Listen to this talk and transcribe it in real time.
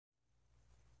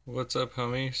What's up,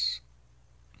 homies?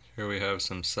 Here we have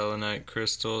some selenite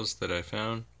crystals that I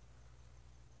found.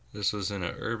 This was in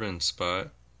an urban spot,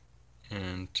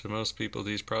 and to most people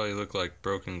these probably look like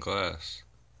broken glass.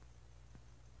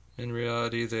 In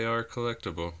reality, they are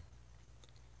collectible.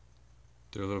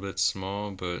 They're a little bit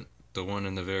small, but the one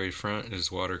in the very front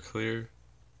is water clear.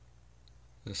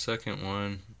 The second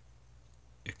one,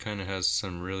 it kind of has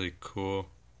some really cool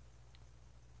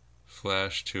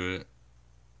flash to it,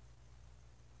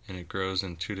 and it grows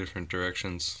in two different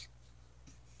directions,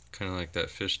 kind of like that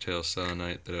fishtail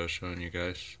selenite that I was showing you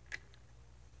guys.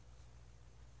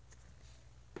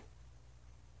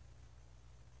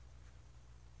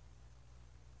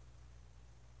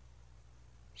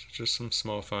 So just some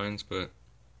small finds, but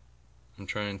I'm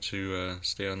trying to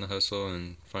stay on the hustle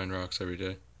and find rocks every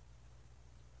day.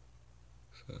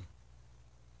 So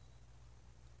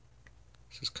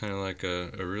this is kind of like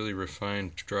a really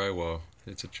refined drywall.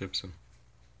 It's a gypsum.